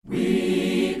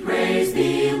Praise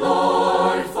thee,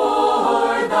 Lord,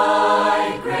 for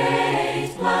thy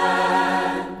great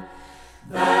plan,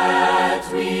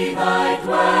 that we thy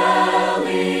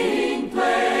dwelling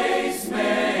place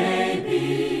may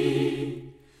be.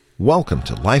 Welcome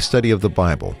to Life Study of the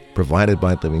Bible, provided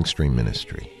by Living Stream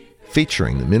Ministry,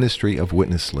 featuring the ministry of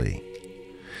Witness Lee.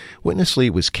 Witness Lee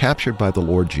was captured by the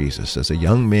Lord Jesus as a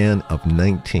young man of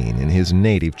 19 in his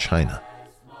native China.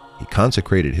 He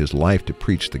consecrated his life to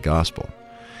preach the gospel,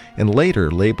 and later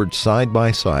labored side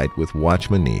by side with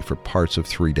Watchman Nee for parts of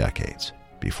 3 decades,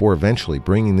 before eventually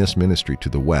bringing this ministry to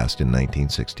the West in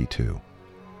 1962.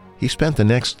 He spent the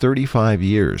next 35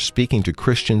 years speaking to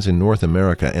Christians in North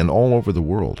America and all over the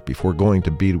world before going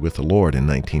to be with the Lord in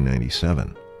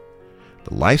 1997.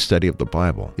 The life study of the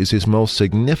Bible is his most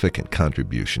significant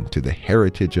contribution to the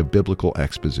heritage of biblical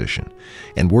exposition,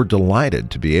 and we're delighted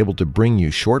to be able to bring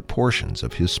you short portions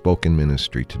of his spoken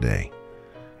ministry today.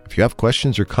 If you have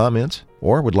questions or comments,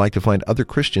 or would like to find other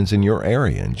Christians in your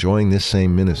area enjoying this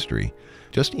same ministry,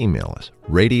 just email us,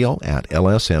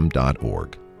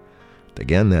 radio@lsm.org.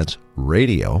 Again, that's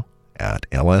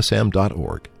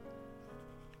radio@lsm.org.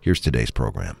 Here's today's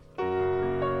program.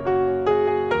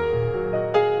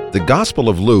 The Gospel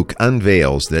of Luke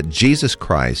unveils that Jesus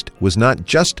Christ was not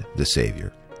just the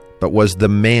Savior, but was the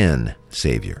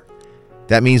man-Savior.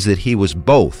 That means that he was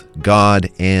both God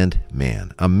and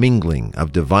man, a mingling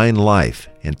of divine life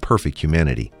and perfect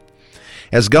humanity.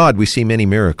 As God, we see many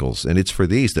miracles, and it's for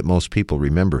these that most people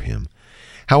remember him.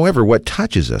 However, what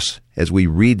touches us as we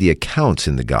read the accounts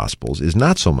in the Gospels is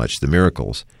not so much the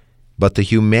miracles, but the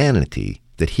humanity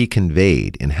that he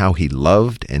conveyed in how he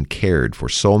loved and cared for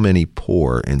so many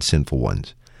poor and sinful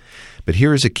ones. But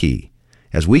here is a key.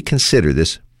 As we consider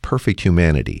this perfect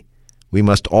humanity, we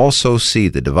must also see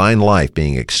the divine life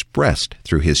being expressed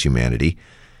through his humanity,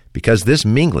 because this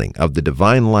mingling of the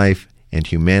divine life and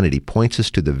humanity points us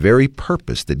to the very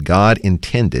purpose that God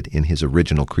intended in his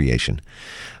original creation.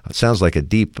 It sounds like a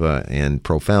deep and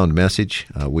profound message.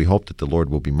 We hope that the Lord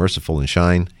will be merciful and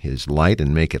shine his light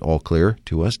and make it all clear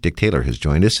to us. Dick Taylor has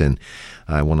joined us, and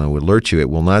I want to alert you, it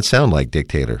will not sound like Dick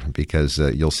Taylor, because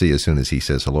you'll see as soon as he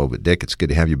says hello. But Dick, it's good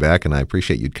to have you back, and I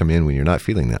appreciate you'd come in when you're not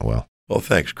feeling that well. Well,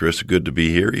 thanks, Chris. Good to be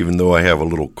here, even though I have a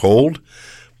little cold.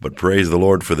 But praise the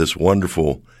Lord for this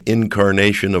wonderful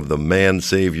incarnation of the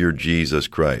man-Savior, Jesus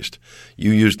Christ.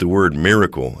 You used the word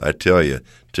miracle. I tell you,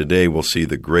 today we'll see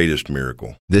the greatest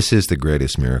miracle. This is the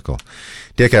greatest miracle.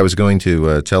 Dick, I was going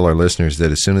to tell our listeners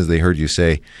that as soon as they heard you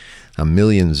say a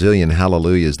million zillion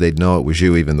hallelujahs, they'd know it was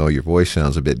you, even though your voice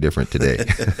sounds a bit different today.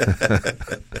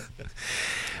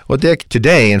 Well, Dick,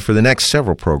 today and for the next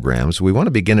several programs, we want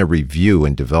to begin a review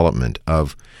and development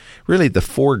of really the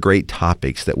 4 great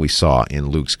topics that we saw in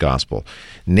Luke's Gospel,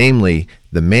 namely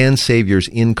the man-Savior's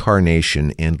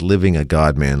incarnation and living a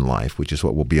God-man life, which is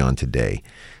what we'll be on today.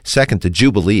 Second, the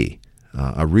Jubilee,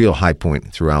 a real high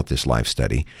point throughout this life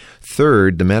study.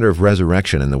 Third, the matter of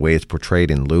resurrection and the way it's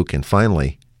portrayed in Luke. And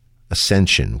finally,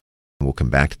 ascension. We'll come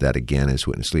back to that again as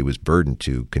Witness Lee was burdened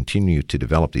to continue to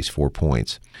develop these 4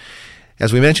 points.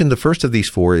 As we mentioned, the first of these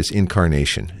 4 is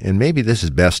incarnation, and maybe this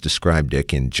is best described,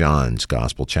 Dick, in John's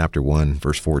Gospel, chapter 1,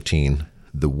 verse 14.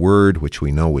 The Word, which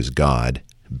we know is God,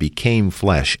 became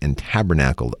flesh and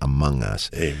tabernacled among us.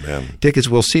 Amen. Dick, as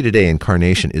we'll see today,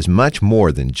 incarnation is much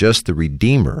more than just the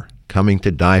Redeemer coming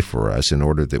to die for us in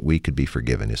order that we could be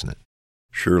forgiven, isn't it?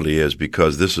 Surely is,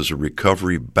 because this is a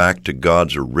recovery back to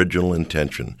God's original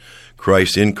intention.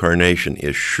 Christ's incarnation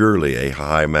is surely a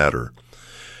high matter.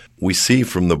 We see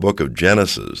from the book of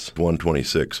Genesis,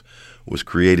 1:26, was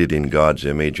created in God's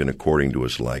image and according to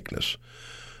his likeness.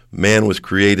 Man was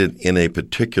created in a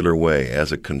particular way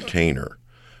as a container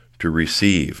to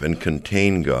receive and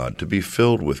contain God, to be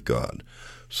filled with God,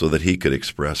 so that he could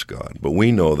express God. But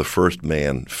we know the first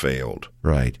man failed.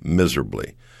 Right.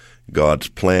 Miserably. God's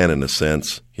plan, in a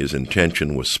sense, his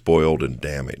intention was spoiled and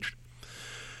damaged.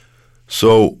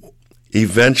 So,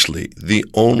 eventually, the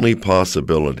only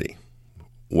possibility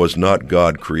was not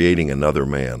God creating another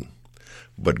man,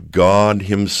 but God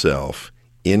himself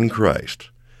in Christ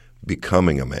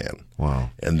becoming a man.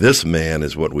 Wow. And this man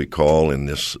is what we call in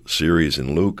this series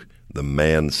in Luke, the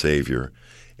man-Savior,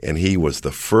 and he was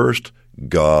the first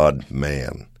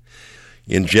God-man.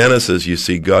 In Genesis, you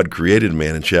see God created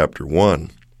man in chapter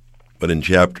 1, but in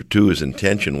chapter 2, his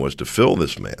intention was to fill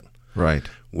this man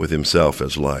with himself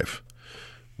as life.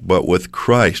 But with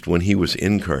Christ, when he was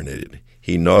incarnated,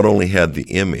 he not only had the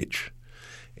image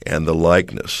and the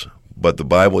likeness, but the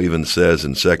Bible even says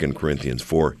in 2 Corinthians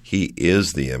 4, he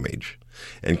is the image.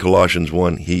 In Colossians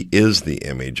 1, he is the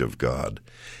image of God.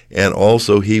 And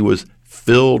also he was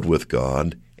filled with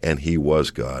God and he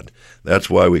was God. That's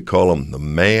why we call him the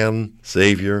man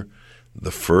Savior,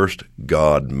 the first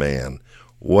God-man.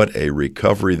 What a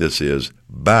recovery this is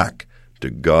back to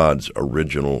God's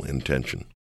original intention.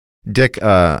 Dick,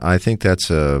 I think that's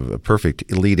a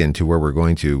perfect lead into where we're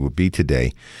going to be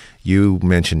today. You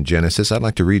mentioned Genesis. I'd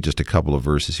like to read just a couple of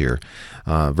verses here.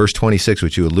 Verse 26,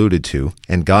 which you alluded to,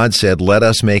 and God said, let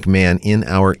us make man in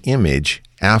our image,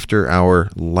 after our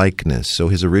likeness. So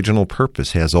his original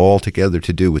purpose has all together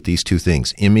to do with these two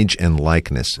things, image and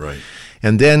likeness. Right.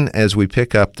 And then as we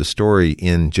pick up the story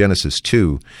in Genesis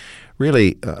 2,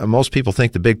 really, most people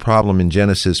think the big problem in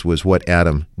Genesis was what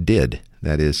Adam did,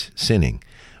 that is, sinning.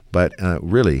 But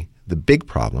really, the big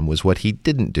problem was what he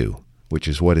didn't do, which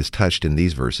is what is touched in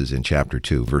these verses in chapter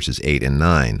 2, verses 8 and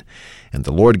 9. And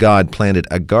the Lord God planted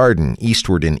a garden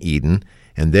eastward in Eden,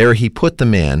 and there he put the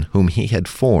man whom he had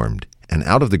formed. And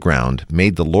out of the ground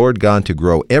made the Lord God to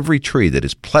grow every tree that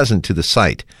is pleasant to the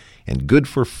sight, and good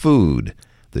for food,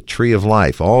 the tree of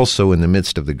life also in the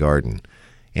midst of the garden,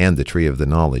 and the tree of the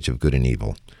knowledge of good and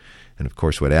evil. And of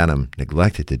course, what Adam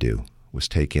neglected to do was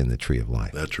take in the tree of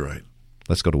life. That's right.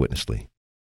 Let's go to Witness Lee.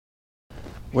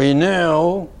 We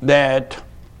know that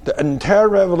the entire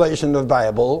revelation of the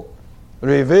Bible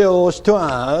reveals to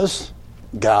us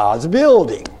God's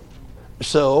building.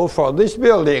 So for this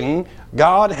building,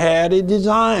 God had a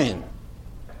design.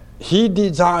 He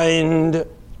designed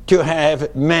to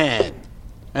have man,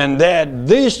 and that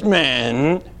this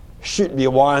man should be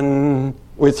one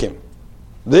with him.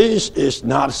 This is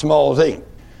not a small thing.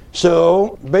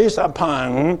 So based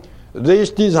upon this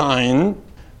design,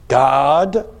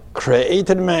 God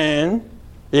created man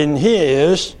in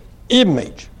his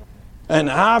image and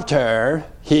after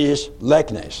his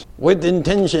likeness, with the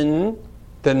intention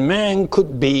that man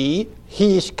could be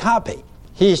his copy,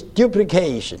 his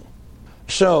duplication.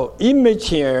 So image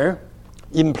here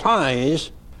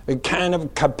implies a kind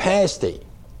of capacity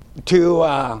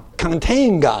to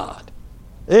contain God.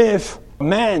 If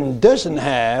man doesn't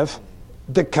have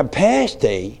the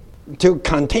capacity to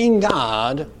contain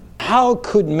God, how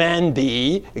could man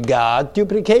be God's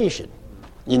duplication?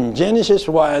 In Genesis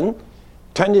 1,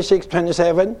 26,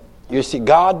 27, you see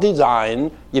God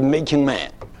design in making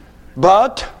man.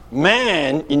 But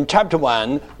man in chapter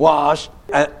 1 was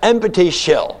an empty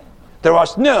shell. There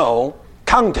was no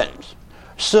contents.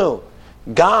 So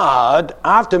God,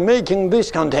 after making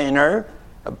this container,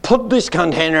 put this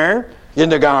container in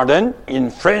the garden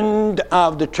in front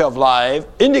of the tree of life,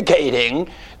 indicating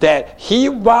that he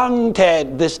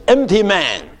wanted this empty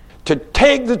man to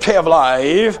take the tree of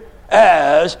life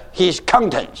as his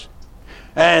contents.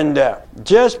 And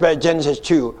just by Genesis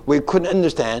 2, we couldn't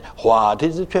understand what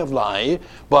is the tree of life,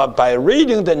 but by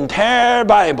reading the entire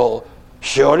Bible,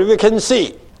 surely we can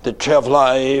see the tree of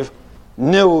life,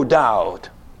 no doubt,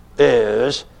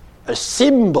 is a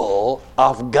symbol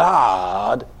of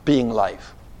God being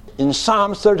life. In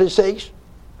Psalm 36,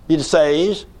 it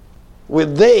says,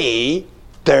 with thee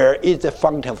there is the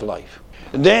fountain of life.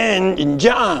 Then in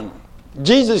John,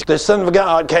 Jesus, the Son of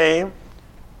God, came,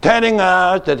 telling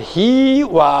us that he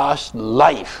was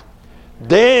life.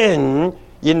 Then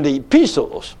in the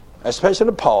epistles,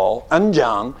 especially Paul and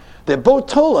John, they both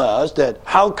told us that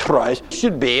how Christ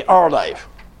should be our life.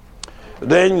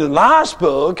 Then in the last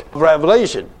book,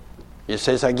 Revelation, it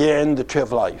says again, the tree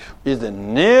of life is the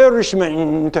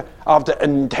nourishment of the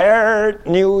entire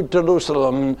New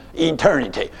Jerusalem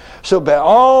eternity. So by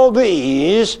all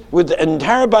these, with the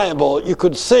entire Bible, you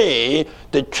could say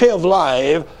the tree of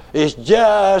life is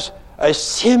just a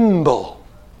symbol,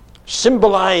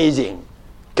 symbolizing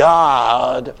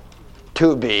God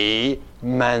to be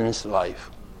man's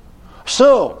life.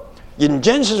 So, in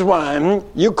Genesis 1,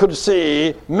 you could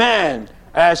see man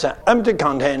as an empty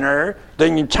container.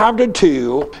 Then in chapter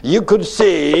 2, you could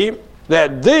see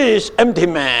that this empty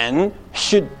man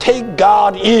should take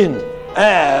God in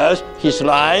as his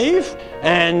life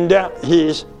and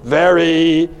his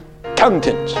very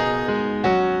contents.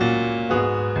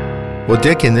 Well,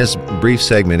 Dick, in this brief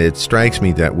segment, it strikes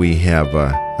me that we have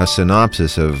a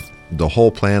synopsis of the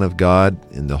whole plan of God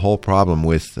and the whole problem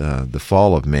with the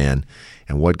fall of man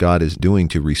and what God is doing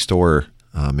to restore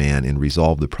man and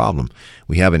resolve the problem.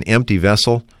 We have an empty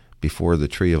vessel before the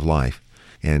tree of life.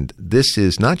 And this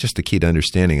is not just the key to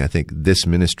understanding, I think, this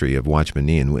ministry of Watchman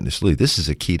Nee and Witness Lee. This is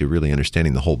a key to really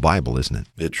understanding the whole Bible, isn't it?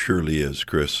 It surely is,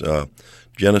 Chris.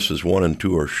 Genesis 1 and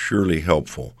 2 are surely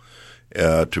helpful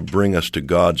to bring us to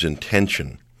God's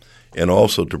intention and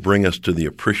also to bring us to the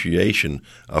appreciation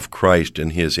of Christ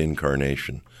and his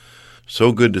incarnation.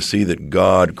 So good to see that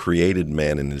God created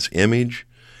man in his image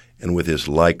and with his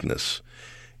likeness.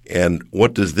 And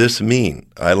what does this mean?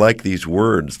 I like these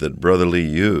words that Brother Lee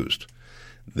used.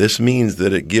 This means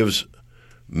that it gives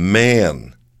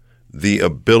man the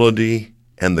ability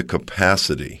and the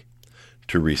capacity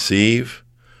to receive,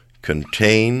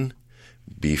 contain,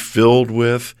 be filled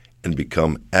with, and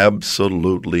become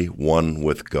absolutely one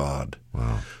with God.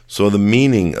 Wow. So the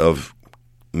meaning of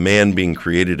man being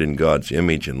created in God's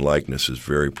image and likeness is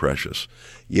very precious.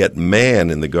 Yet man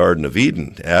in the Garden of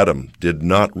Eden, Adam, did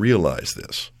not realize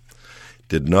this,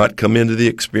 did not come into the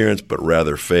experience, but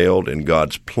rather failed, and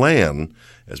God's plan,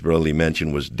 as Brother Lee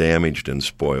mentioned, was damaged and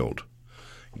spoiled.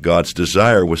 God's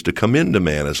desire was to come into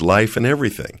man as life and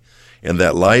everything, and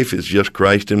that life is just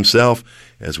Christ himself,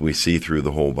 as we see through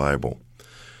the whole Bible.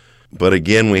 But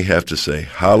again, we have to say,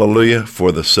 hallelujah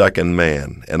for the second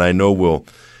man, and I know we'll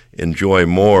enjoy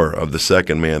more of the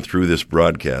second man through this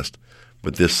broadcast,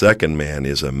 but this second man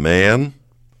is a man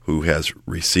who has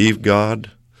received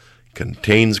God,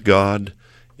 contains God,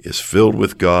 is filled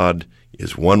with God,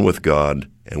 is one with God,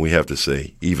 and we have to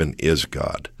say, even is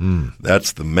God.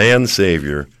 That's the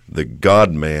man-Savior, the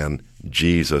God-man,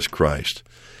 Jesus Christ.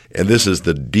 And this is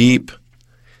the deep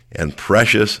and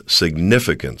precious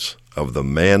significance of the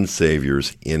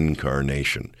man-Savior's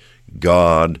incarnation.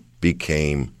 God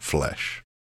became flesh.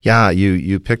 Yeah,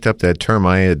 you picked up that term.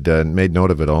 I had made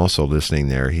note of it also listening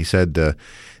there. He said the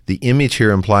image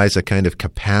here implies a kind of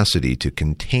capacity to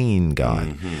contain God.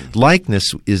 Mm-hmm.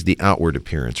 Likeness is the outward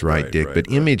appearance, right, Dick? But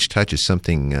image touches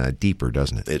something deeper,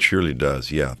 doesn't it? It surely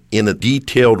does, yeah. In a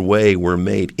detailed way, we're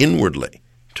made inwardly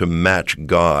to match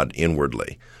God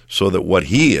inwardly, so that what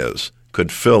he is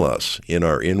could fill us in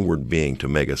our inward being to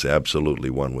make us absolutely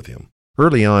one with him.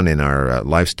 Early on in our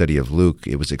life study of Luke,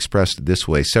 it was expressed this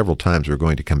way several times. We're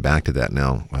going to come back to that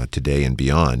now today and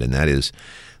beyond, and that is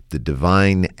the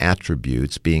divine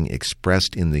attributes being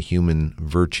expressed in the human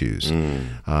virtues.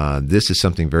 This is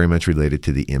something very much related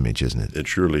to the image, isn't it? It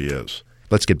surely is.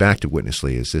 Let's get back to Witness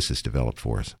Lee as this is developed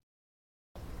for us.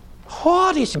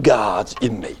 What is God's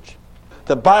image?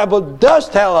 The Bible does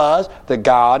tell us that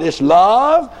God is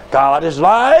love, God is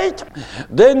light.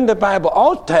 Then the Bible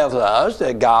also tells us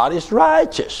that God is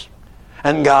righteous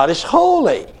and God is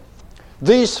holy.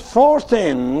 These four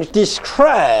things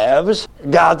describes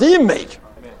God's image.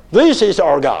 This is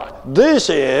our God. This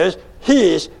is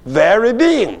his very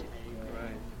being.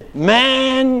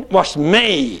 Man was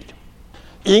made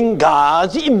in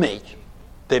God's image.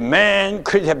 The man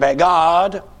created by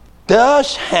God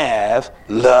does have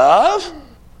love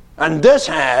and does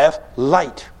have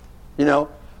light. You know,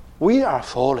 we are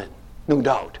fallen, no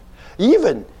doubt.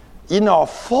 Even in our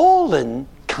fallen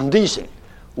condition,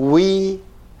 we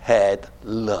had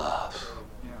love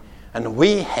and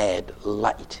we had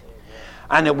light.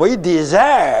 And we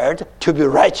desired to be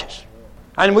righteous.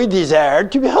 And we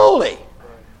desired to be holy.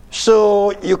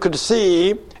 So you could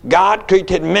see God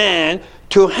created man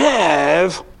to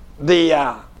have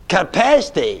the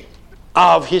capacity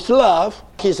of his love,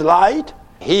 his light,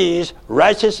 his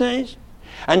righteousness,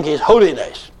 and his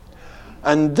holiness.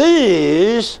 And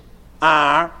these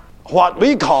are what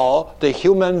we call the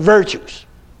human virtues.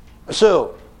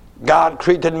 So God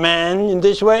created man in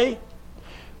this way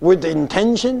with the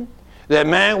intention that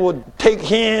man would take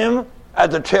him as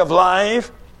the tree of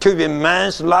life to be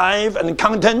man's life and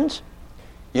content.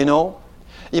 You know,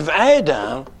 if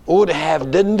Adam would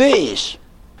have done this,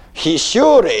 he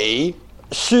surely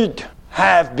should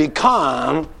have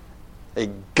become a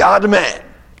God-man.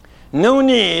 No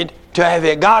need to have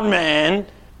a God-man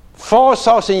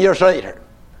 4,000 years later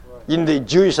in the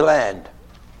Jewish land.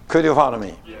 Could you follow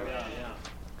me? Yeah.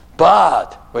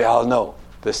 But we all know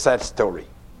the sad story.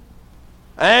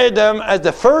 Adam, as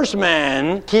the first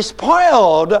man, he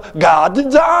spoiled God's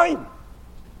design.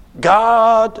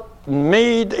 God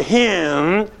made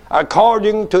him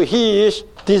according to his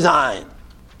design.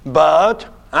 But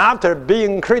after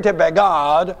being created by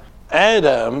God,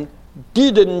 Adam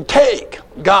didn't take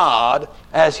God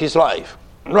as his life.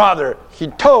 Rather, he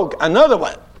took another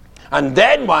one. And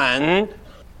that one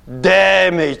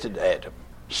damaged Adam.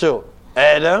 So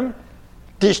Adam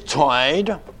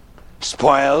destroyed,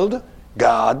 spoiled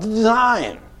God's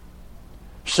design.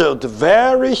 So the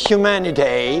very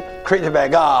humanity created by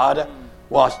God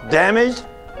was damaged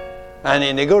and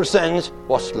in a good sense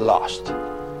was lost.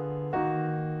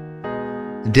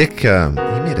 Dick, he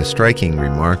made a striking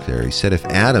remark there. He said if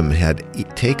Adam had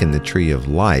taken the tree of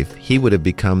life, he would have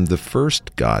become the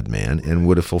first God-man and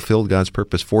would have fulfilled God's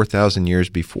purpose 4,000 years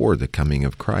before the coming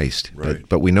of Christ. Right.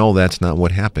 But we know that's not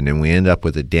what happened, and we end up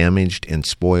with a damaged and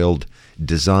spoiled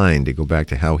design, to go back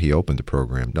to how he opened the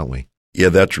program, don't we? Yeah,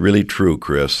 that's really true,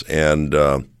 Chris. And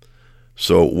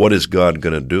so what is God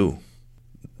going to do?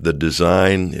 the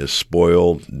design is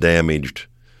spoiled, damaged.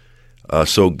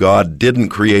 So God didn't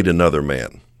create another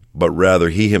man, but rather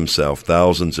he himself,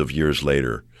 thousands of years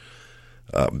later,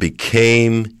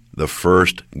 became the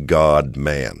first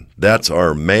God-man. That's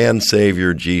our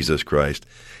man-savior, Jesus Christ,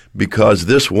 because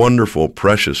this wonderful,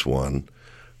 precious one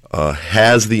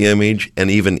has the image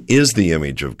and even is the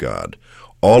image of God.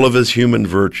 All of his human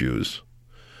virtues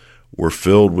were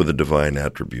filled with the divine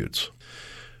attributes.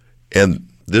 And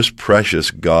this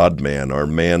precious God-man, our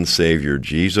man-savior,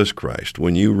 Jesus Christ,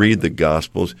 when you read the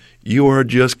Gospels, you are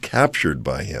just captured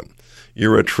by him.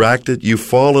 You're attracted, you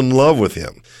fall in love with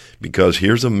him, because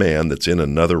here's a man that's in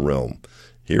another realm.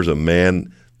 Here's a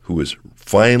man who is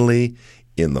finally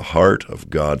in the heart of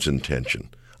God's intention,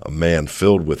 a man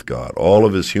filled with God. All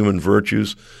of his human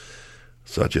virtues,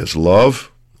 such as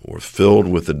love, were filled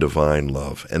with the divine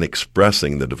love and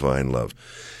expressing the divine love.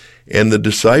 And the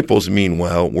disciples,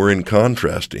 meanwhile, were in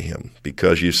contrast to him,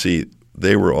 because you see,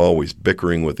 they were always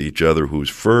bickering with each other who's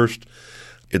first.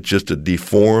 It's just a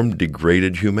deformed,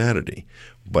 degraded humanity.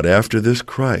 But after this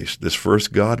Christ, this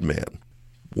first God-man,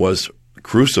 was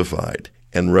crucified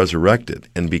and resurrected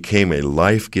and became a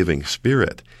life-giving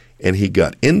spirit, and he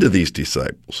got into these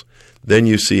disciples, then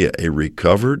you see a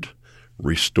recovered,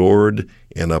 restored,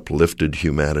 and uplifted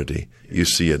humanity. You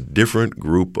see a different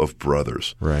group of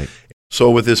brothers. Right. So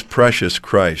with this precious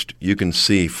Christ, you can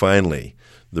see finally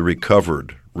the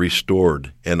recovered,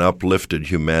 restored, and uplifted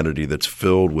humanity that's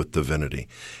filled with divinity.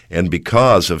 And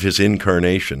because of his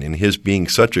incarnation, in his being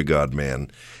such a God-man,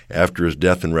 after his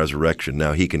death and resurrection,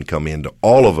 now he can come into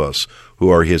all of us who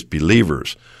are his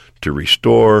believers to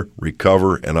restore,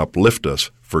 recover, and uplift us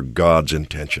for God's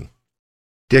intention.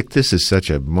 Dick, this is such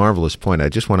a marvelous point. I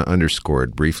just want to underscore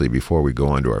it briefly before we go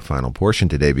on to our final portion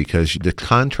today, because the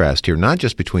contrast here, not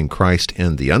just between Christ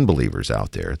and the unbelievers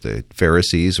out there, the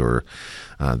Pharisees or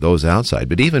those outside,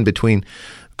 but even between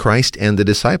Christ and the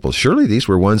disciples. Surely these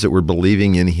were ones that were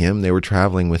believing in him. They were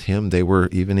traveling with him. They were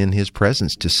even in his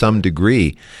presence to some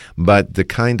degree. But the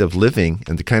kind of living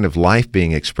and the kind of life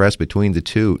being expressed between the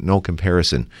two, no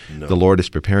comparison. No. The Lord is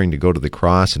preparing to go to the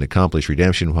cross and accomplish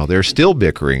redemption while they're still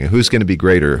bickering. Who's going to be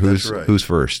greater? Who's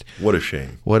first? What a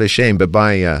shame. What a shame. But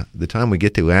by the time we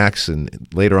get to Acts and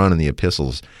later on in the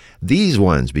epistles, these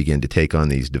ones begin to take on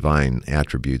these divine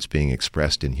attributes being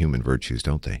expressed in human virtues,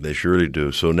 don't they? They surely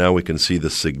do. So now we can see the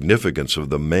significance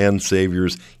of the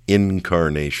man-savior's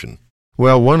incarnation.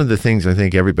 Well, one of the things I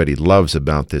think everybody loves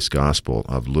about this Gospel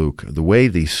of Luke, the way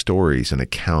these stories and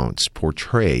accounts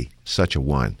portray such a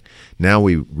one. Now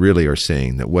we really are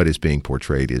saying that what is being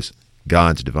portrayed is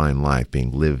God's divine life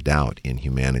being lived out in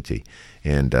humanity.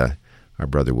 And our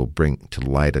brother will bring to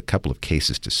light a couple of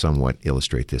cases to somewhat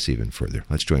illustrate this even further.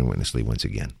 Let's join Witness Lee once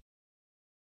again.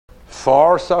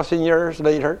 4,000 years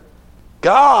later,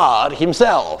 God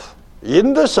himself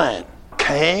in the Son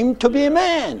came to be a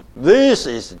man. This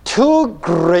is too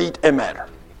great a matter.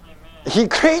 He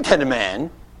created a man,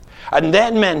 and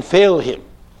that man failed him.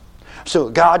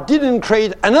 So God didn't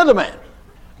create another man,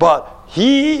 but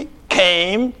he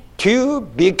came to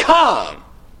become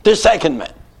the second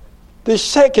man. The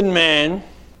second man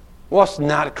was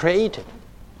not created,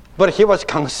 but he was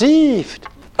conceived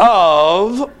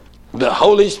of the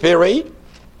Holy Spirit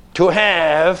to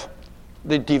have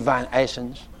the divine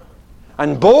essence,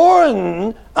 and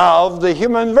born of the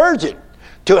human virgin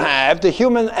to have the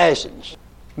human essence.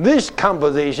 This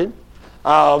composition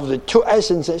of the two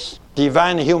essences,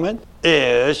 divine and human,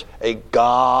 is a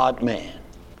God-man.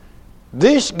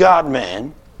 This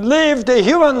God-man lived a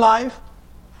human life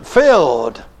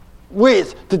filled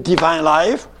with the divine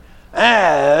life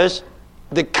as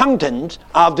the content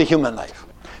of the human life.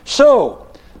 So,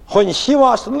 when he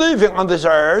was living on this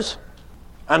earth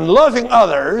and loving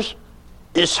others,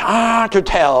 it's hard to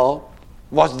tell,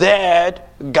 was that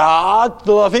God's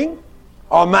loving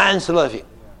or man's loving?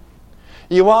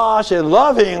 It was a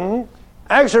loving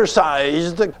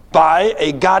exercised by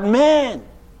a God-man,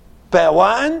 by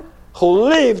one who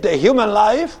lived a human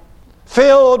life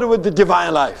filled with the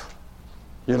divine life.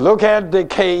 You look at the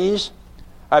case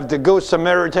of the Good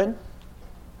Samaritan,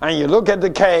 and you look at the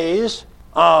case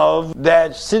of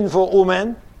that sinful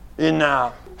woman in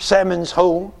Simon's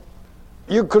home,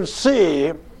 you could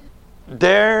see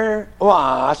there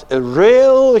was a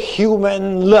real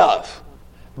human love,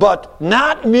 but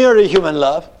not merely human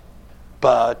love,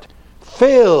 but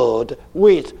filled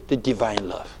with the divine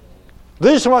love.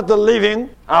 This was the living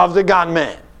of the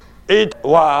God-man. It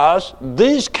was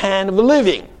this kind of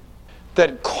living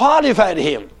that qualified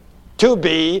him to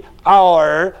be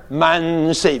our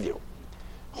man-savior.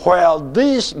 While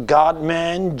this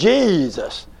God-man,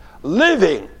 Jesus,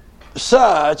 living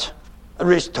such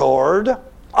restored,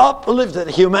 uplifted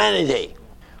humanity.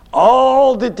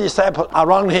 All the disciples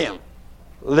around him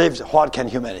lived what kind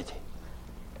of humanity?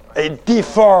 A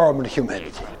deformed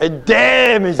humanity, a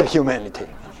damaged humanity.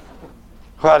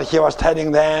 What he was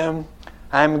telling them,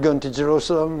 I'm going to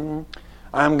Jerusalem,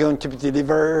 I'm going to be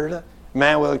delivered,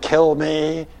 man will kill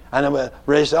me, and I will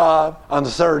raise up on the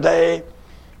third day.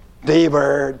 They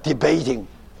were debating,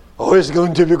 who is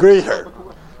going to be greater?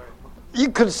 You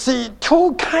could see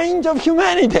two kinds of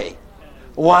humanity.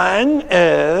 One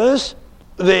is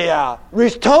the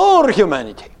restored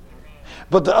humanity,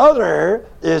 but the other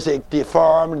is a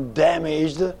deformed,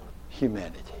 damaged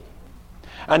humanity.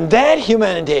 And that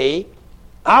humanity,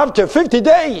 after 50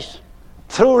 days,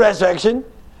 through resurrection,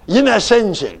 in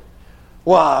ascension,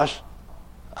 was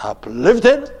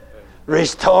uplifted,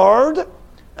 restored,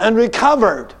 and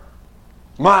recovered.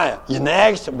 In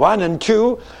Acts 1 and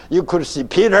 2, you could see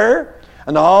Peter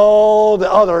and all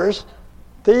the others.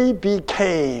 They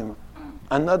became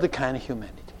another kind of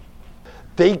humanity.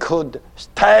 They could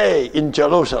stay in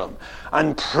Jerusalem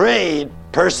and pray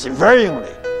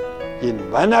perseveringly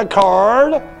in one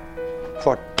accord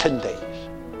for 10 days.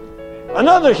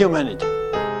 Another humanity.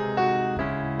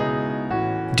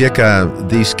 Dick,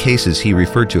 these cases, he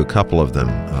referred to a couple of them.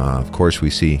 Of course, we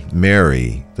see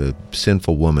Mary, the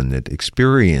sinful woman that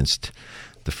experienced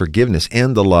the forgiveness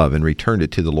and the love and returned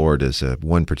it to the Lord as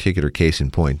one particular case in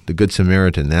point. The Good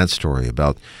Samaritan, that story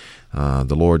about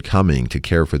the Lord coming to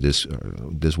care for this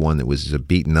one that was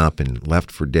beaten up and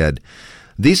left for dead.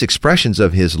 These expressions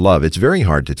of his love, it's very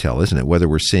hard to tell, isn't it, whether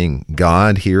we're seeing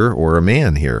God here or a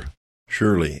man here?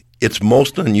 Surely. It's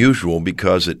most unusual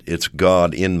because it's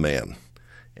God in man,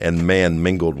 and man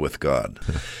mingled with God.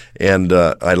 And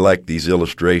I like these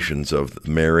illustrations of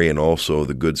Mary and also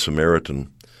the Good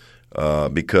Samaritan,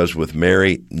 because with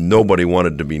Mary, nobody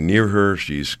wanted to be near her.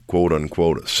 She's,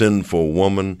 quote-unquote, a sinful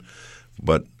woman,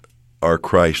 but our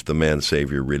Christ, the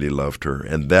man-Savior, really loved her.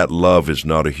 And that love is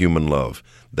not a human love.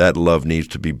 That love needs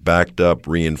to be backed up,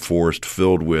 reinforced,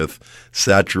 filled with,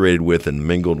 saturated with, and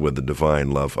mingled with the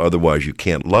divine love. Otherwise, you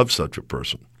can't love such a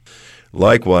person.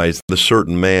 Likewise, the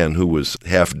certain man who was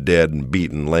half dead and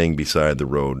beaten, laying beside the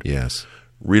road. Yes.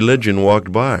 Religion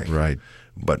walked by. Right.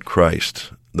 But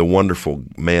Christ, the wonderful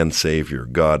man-Savior,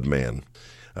 God-man.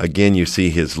 Again, you see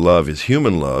his love is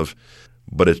human love,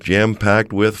 but it's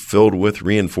jam-packed with, filled with,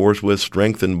 reinforced with,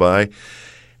 strengthened by,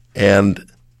 and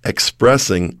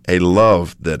expressing a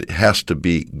love that has to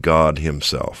be God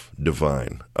himself,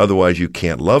 divine. Otherwise, you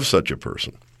can't love such a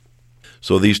person.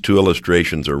 So these two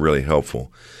illustrations are really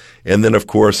helpful. And then, of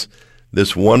course,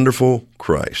 this wonderful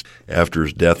Christ, after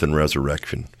his death and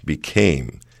resurrection,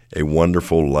 became a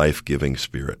wonderful life-giving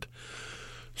spirit,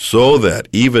 so that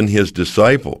even his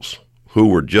disciples, who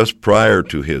were just prior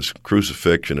to his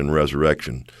crucifixion and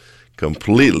resurrection,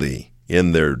 completely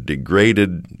in their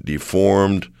degraded,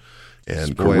 deformed,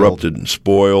 and corrupted and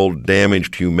spoiled,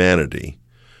 damaged humanity,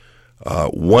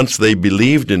 once they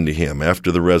believed into him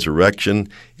after the resurrection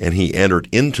and he entered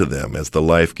into them as the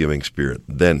life-giving spirit,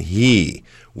 then he,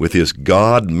 with his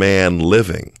God-man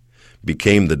living,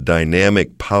 became the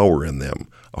dynamic power in them,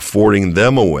 affording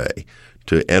them a way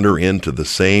to enter into the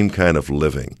same kind of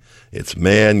living. It's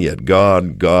man yet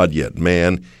God, God yet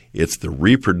man. It's the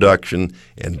reproduction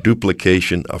and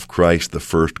duplication of Christ, the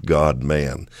first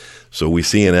God-man. So we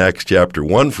see in Acts chapter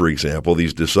 1, for example,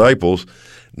 these disciples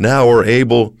now are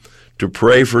able to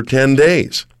pray for 10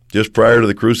 days. Just prior to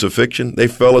the crucifixion, they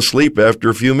fell asleep after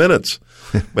a few minutes.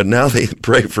 But now they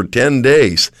pray for 10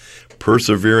 days,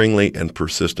 perseveringly and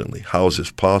persistently. How is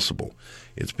this possible?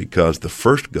 It's because the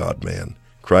first God-man,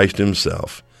 Christ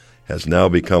himself, has now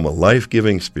become a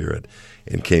life-giving spirit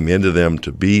and came into them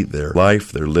to be their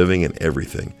life, their living, and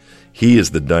everything. He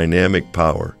is the dynamic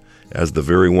power as the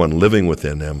very one living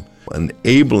within them,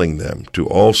 enabling them to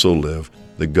also live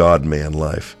the God-man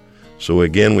life. So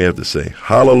again, we have to say,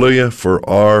 hallelujah for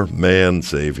our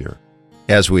man-Savior.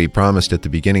 As we promised at the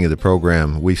beginning of the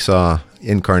program, we saw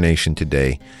Incarnation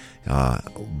today,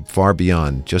 far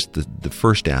beyond just the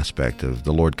first aspect of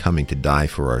the Lord coming to die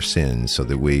for our sins so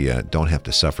that we don't have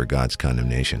to suffer God's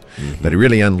condemnation. Mm-hmm. But it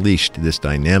really unleashed this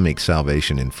dynamic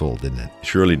salvation in full, didn't it? It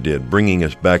surely did, bringing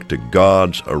us back to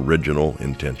God's original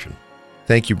intention.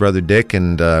 Thank you, Brother Dick,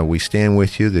 and we stand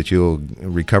with you that you'll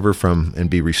recover from and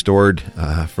be restored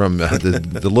from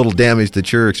the little damage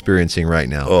that you're experiencing right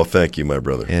now. Oh, thank you, my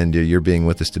brother. And you're being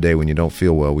with us today when you don't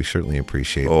feel well. We certainly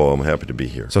appreciate it. Oh, I'm happy to be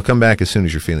here. So come back as soon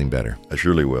as you're feeling better. I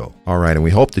surely will. All right, and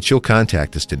we hope that you'll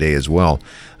contact us today as well.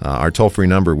 Our toll-free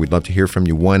number, we'd love to hear from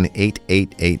you,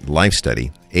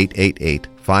 1-888-LIFE-STUDY, 888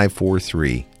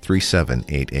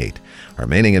 888-543-3788. Our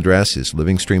mailing address is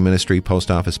Living Stream Ministry, Post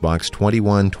Office Box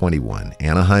 2121,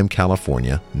 Anaheim,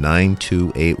 California,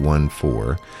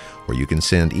 92814. Or you can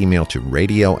send email to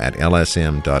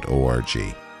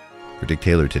radio@lsm.org. For Dick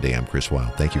Taylor today, I'm Chris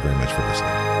Wilde. Thank you very much for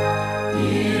listening.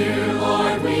 Dear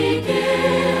Lord, we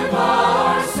give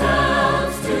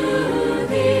ourselves to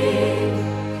Thee.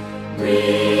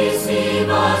 Receive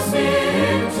us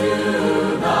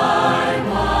into Thy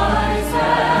wise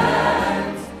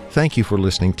hands. Thank you for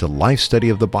listening to Life Study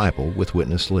of the Bible with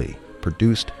Witness Lee,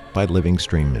 produced by Living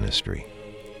Stream Ministry.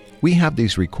 We have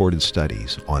these recorded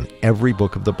studies on every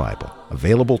book of the Bible,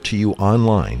 available to you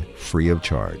online, free of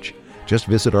charge. Just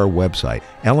visit our website,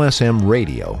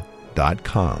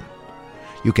 lsmradio.com.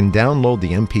 You can download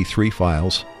the MP3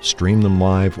 files, stream them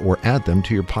live, or add them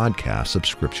to your podcast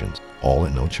subscriptions, all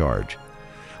at no charge.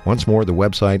 Once more, the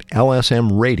website,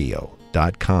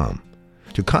 lsmradio.com.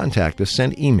 To contact us,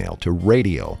 send email to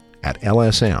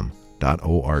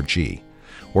radio@lsm.org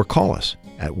or call us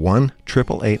at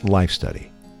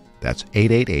 1-888-LIFE-STUDY. That's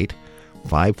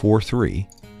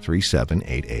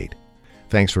 888-543-3788.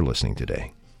 Thanks for listening today.